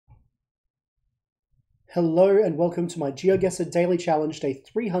Hello and welcome to my Geoguessr Daily Challenge, day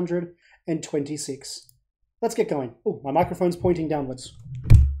 326. Let's get going. Oh, my microphone's pointing downwards.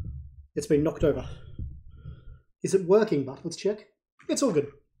 It's been knocked over. Is it working, but let's check. It's all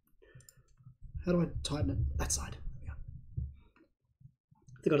good. How do I tighten it? That side. Yeah.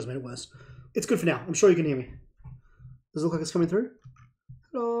 I think I just made it worse. It's good for now. I'm sure you can hear me. Does it look like it's coming through?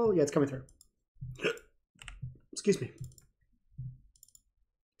 Oh, yeah, it's coming through. Excuse me.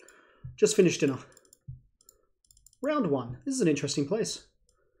 Just finished dinner. Round 1. This is an interesting place.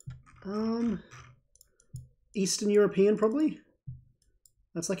 Eastern European, probably?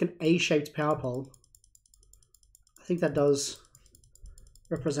 That's like an A-shaped power pole. I think that does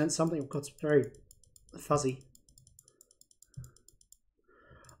represent something. It's very fuzzy.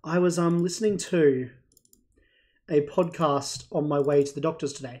 I was listening to a podcast on my way to the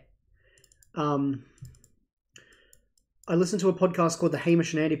doctor's today. I listened to a podcast called the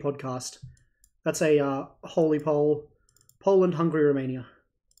Hamish and Andy podcast. That's a holy pole, Poland, Hungary, Romania.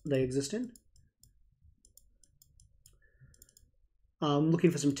 They exist in. I'm looking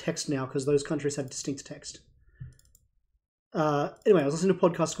for some text now because those countries have distinct text. Anyway, I was listening to a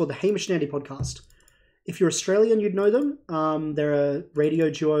podcast called the Hamish and Andy podcast. If you're Australian, you'd know them. They're a radio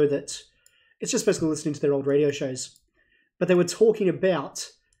duo that it's just basically listening to their old radio shows. But they were talking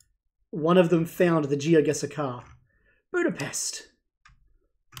about one of them found the Geoguessr car. Budapest.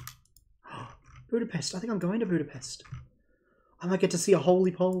 Budapest. I think I'm going to Budapest. I might get to see a holy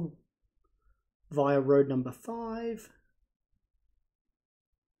pole via road number 5.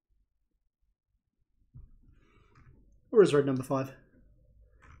 Where is road number 5?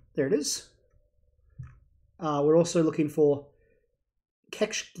 There it is. We're also looking for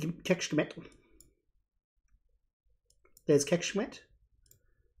Kekshmet. There's Kekshmet.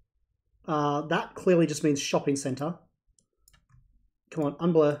 That clearly just means shopping centre. Come on,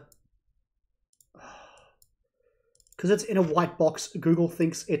 unblur. Because it's in a white box, Google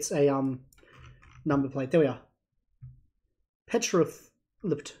thinks it's a number plate. There we are.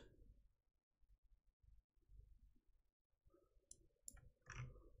 Petroflipped.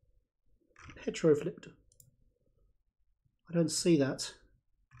 Petroflipped. I don't see that.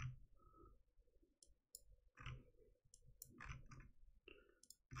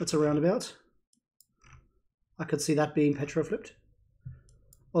 That's a roundabout. I could see that being petroflipped.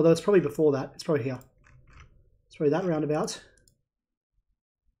 Although it's probably before that. It's probably here. It's probably that roundabout.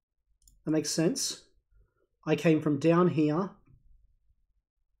 That makes sense. I came from down here.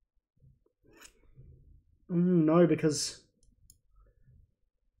 No, because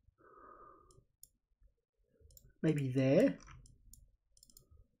maybe there.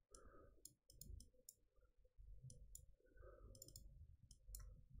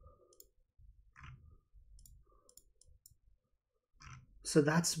 So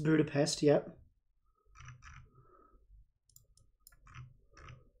that's Budapest, yep.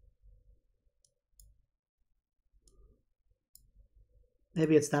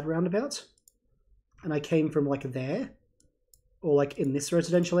 Maybe it's that roundabout. And I came from like there. Or like in this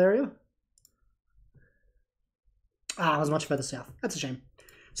residential area. Ah, I was much further south. That's a shame.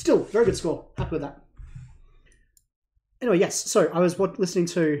 Still, very good score. Happy with that. Anyway, yes. So I was listening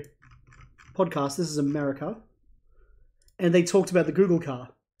to a podcast. This is America. And they talked about the Google car.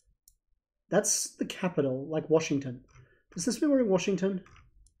 That's the capital, like Washington. Does this mean we're in Washington?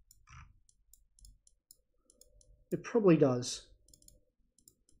 It probably does.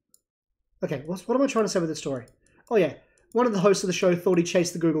 Okay, what am I trying to say with this story? Oh yeah, one of the hosts of the show thought he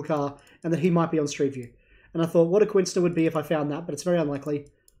chased the Google car and that he might be on Street View. And I thought, what a coincidence it would be if I found that, but it's very unlikely.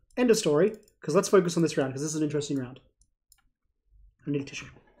 End of story, because let's focus on this round, because this is an interesting round. I need a tissue.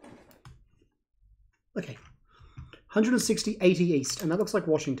 Okay. 160, 80 east, and that looks like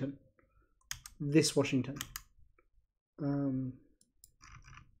Washington. This Washington.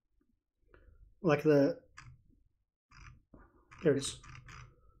 Like the... There it is.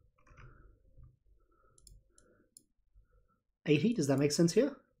 80, does that make sense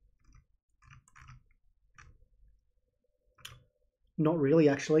here? Not really,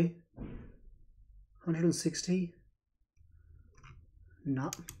 actually. 160.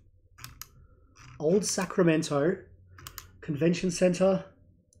 Nah. Old Sacramento. Convention Center.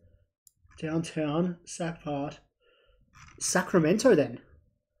 Downtown. Sac Part. Sacramento, then.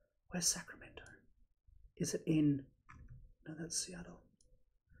 Where's Sacramento? Is it in... No, that's Seattle.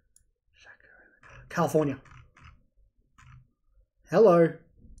 California. Hello.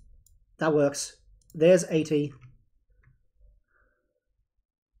 That works. There's 80.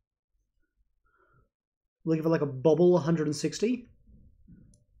 Looking for like a bobble 160.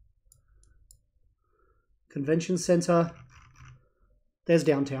 Convention Center. There's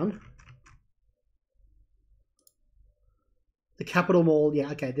downtown. The Capital Mall. Yeah,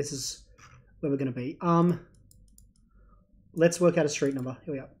 okay, this is where we're going to be. Let's work out a street number.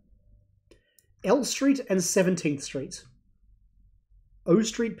 Here we are. L Street and 17th Street. O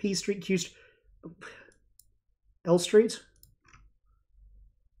Street, P Street, Q Street. L Street.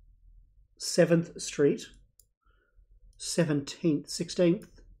 7th Street. 17th, 16th,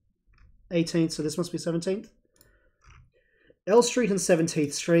 18th, so this must be 17th. L Street and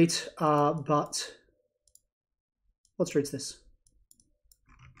 17th Street, but what street's this?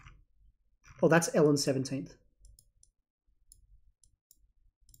 Oh, that's L and 17th.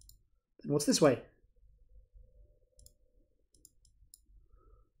 And what's this way?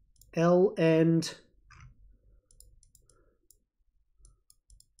 L and...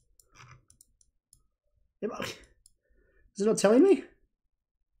 Is it not telling me?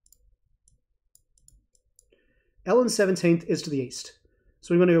 L and 17th is to the east.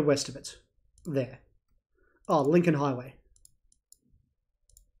 So we want to go west of it. There. Oh, Lincoln Highway.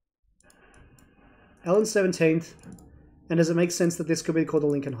 L and 17th. And does it make sense that this could be called the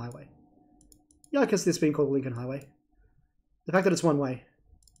Lincoln Highway? Yeah, I guess this being called the Lincoln Highway. The fact that it's one way.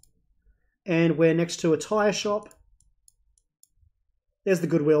 And we're next to a tyre shop. There's the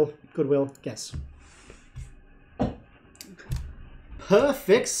Goodwill. Goodwill, guess.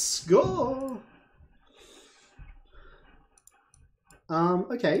 Perfect score!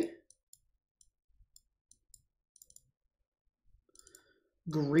 Okay.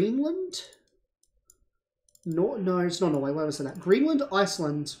 Greenland? No, it's not Norway. Where was that? Greenland,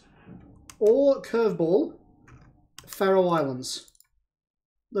 Iceland, or Curveball, Faroe Islands.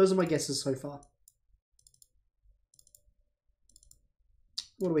 Those are my guesses so far.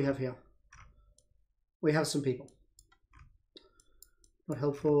 What do we have here? We have some people. Not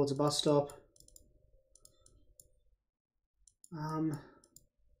helpful. It's a bus stop.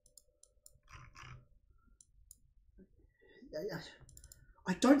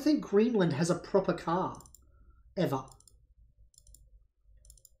 I don't think Greenland has a proper car. Ever.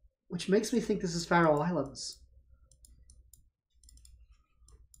 Which makes me think this is Faroe Islands.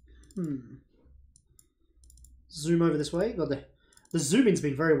 Zoom over this way. God, the zooming's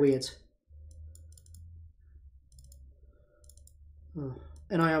been very weird. Oh.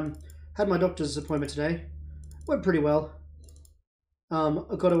 And I had my doctor's appointment today. Went pretty well.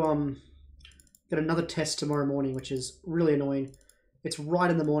 I've got to get another test tomorrow morning, which is really annoying. It's right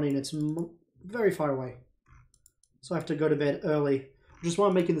in the morning. It's very far away. So I have to go to bed early, which is why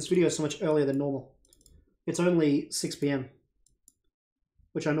I'm making this video so much earlier than normal. It's only 6 PM,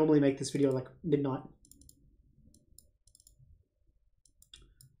 which I normally make this video like midnight.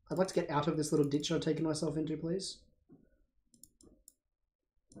 I'd like to get out of this little ditch I've taken myself into, please.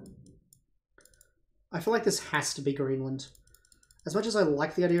 I feel like this has to be Greenland. As much as I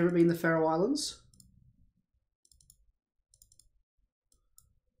like the idea of it being the Faroe Islands,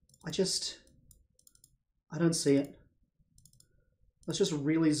 I don't see it. Let's just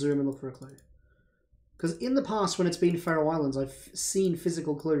really zoom and look for a clue. Because in the past, when it's been Faroe Islands, I've seen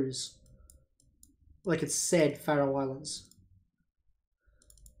physical clues. Like it said Faroe Islands.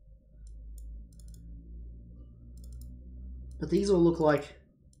 But these all look like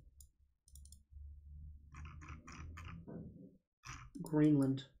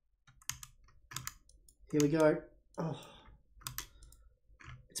Greenland. Here we go. Oh.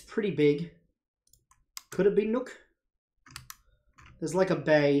 It's pretty big. Could it be Nook? There's like a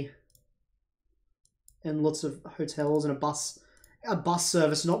bay and lots of hotels and a bus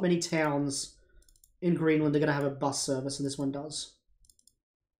service. Not many towns in Greenland are going to have a bus service, and this one does.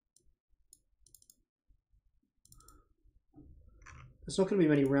 There's not going to be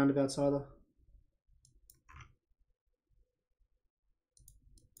many roundabouts either.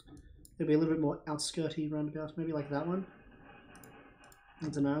 It'll be a little bit more outskirty roundabout, maybe like that one. I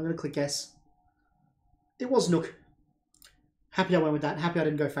don't know, I'm going to click guess. It was Nook. Happy I went with that. Happy I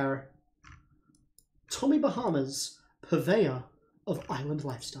didn't go Faroe. Tommy Bahama's purveyor of island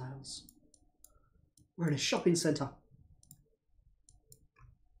lifestyles. We're in a shopping centre.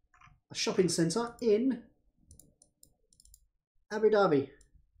 A shopping centre in Abu Dhabi.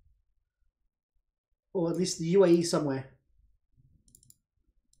 Or at least the UAE somewhere.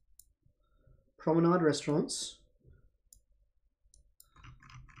 Promenade restaurants.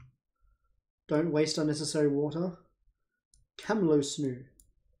 Don't waste unnecessary water. Camlo Snoo.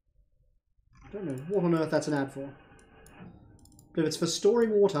 I don't know what on earth that's an ad for. But if it's for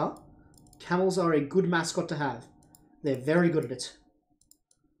storing water, camels are a good mascot to have. They're very good at it.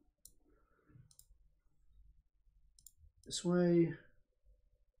 This way.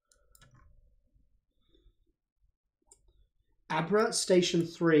 Abra Station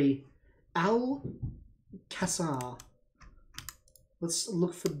 3. Al Qasar. Let's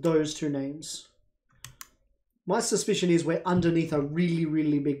look for those two names. My suspicion is we're underneath a really,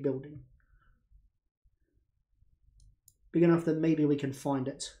 really big building. Big enough that maybe we can find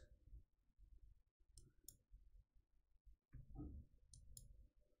it.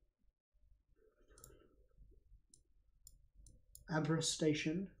 Abra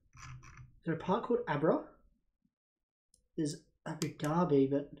Station. Is there a park called Abra? There's Abu Dhabi,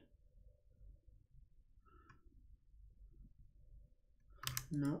 but...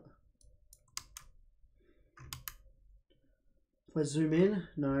 no. If I zoom in,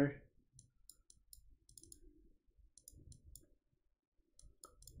 no.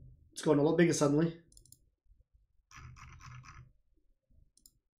 It's gotten a lot bigger suddenly.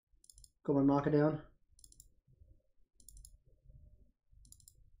 Got my marker down.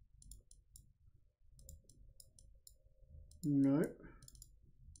 No.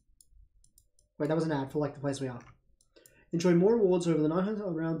 Wait, that was an ad for like the place we are. Enjoy more rewards over the night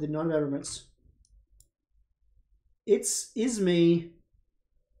around the United Arab Emirates. It's isme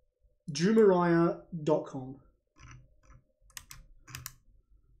jumeirah.com.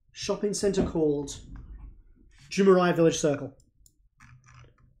 Shopping centre called Jumeirah Village Circle.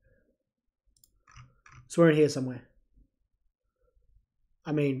 So we're in here somewhere.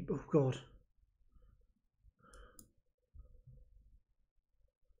 I mean, oh god.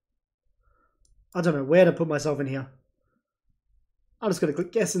 I don't know where to put myself in here. I'm just going to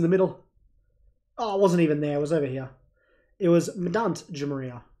click guess in the middle. Oh, it wasn't even there. It was over here. It was Medant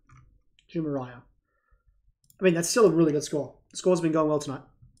Jumeirah. Jumeirah. I mean, that's still a really good score. The score's been going well tonight.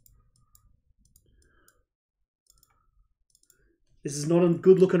 This is not a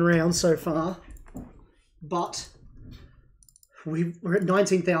good looking round so far. But we're at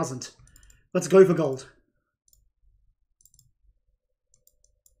 19,000. Let's go for gold.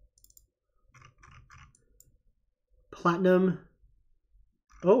 Platinum.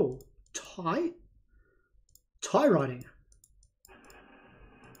 Oh, tie? Tie writing.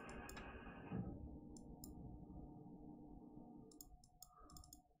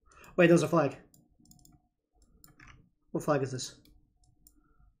 Wait, there's a flag. What flag is this?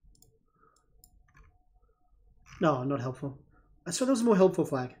 No, not helpful. I swear there was a more helpful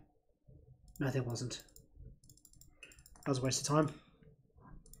flag. No, there wasn't. That was a waste of time.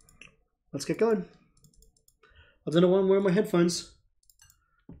 Let's get going. I don't know why I'm wearing my headphones.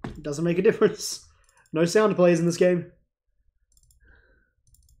 It doesn't make a difference. No sound plays in this game.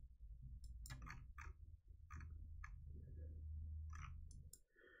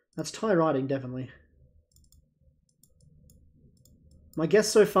 That's tie writing, definitely. My guess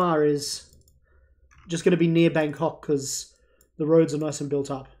so far is just going to be near Bangkok because the roads are nice and built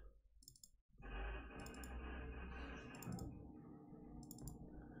up.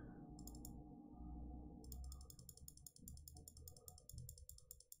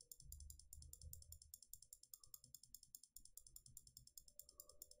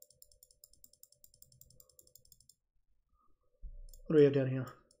 What do we have down here?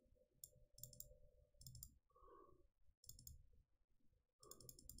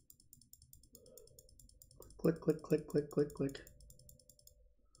 Click, click, click, click, click, click.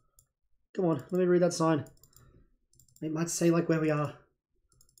 Come on, let me read that sign. It might say like where we are.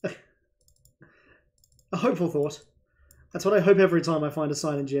 A hopeful thought. That's what I hope every time I find a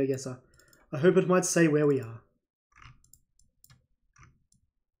sign in Geoguessr. I hope it might say where we are.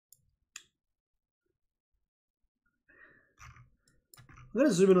 I'm going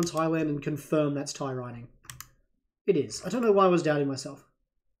to zoom in on Thailand and confirm that's Thai writing. It is. I don't know why I was doubting myself.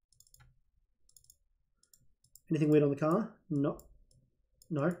 Anything weird on the car? No.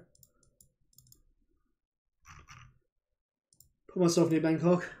 No. Put myself near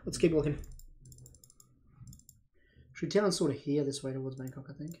Bangkok. Let's keep looking. Should town sort of here this way towards Bangkok,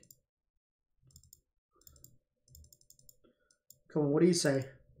 I think. Come on, what do you say?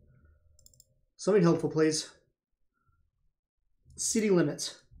 Something helpful, please. City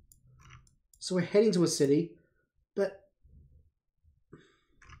limits. So we're heading to a city, but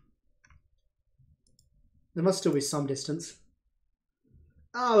there must still be some distance.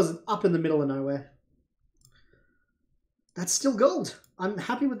 Oh, I was up in the middle of nowhere. That's still gold. I'm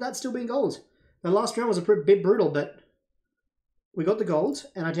happy with that still being gold. The last round was a bit brutal, but we got the gold,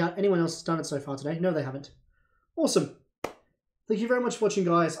 and I doubt anyone else has done it so far today. No, they haven't. Awesome. Thank you very much for watching,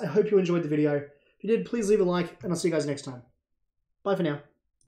 guys. I hope you enjoyed the video. If you did, please leave a like, and I'll see you guys next time. Bye for now.